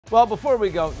Well, before we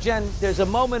go, Jen, there's a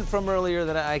moment from earlier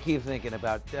that I keep thinking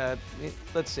about.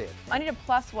 Let's see it. I need a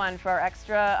 +1 for our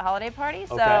extra holiday party,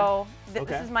 so this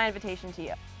is my invitation to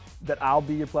you. That I'll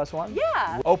be your +1?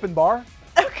 Yeah. Open bar?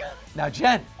 Now,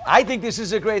 Jen, I think this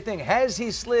is a great thing. Has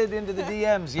he slid into the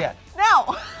DMs yet?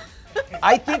 No.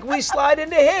 I think we slide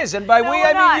into his, and by No, we, we're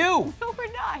I not. mean you. No,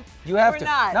 we're not. You have we're to.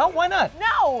 Not. No, why not?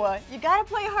 No, you gotta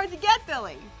play hard to get,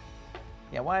 Billy.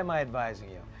 Yeah, why am I advising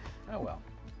you? Oh, well.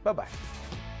 Bye-bye.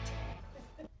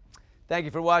 Thank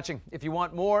you for watching. If you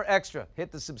want more extra,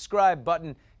 hit the subscribe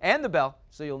button and the bell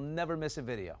so you'll never miss a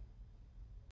video.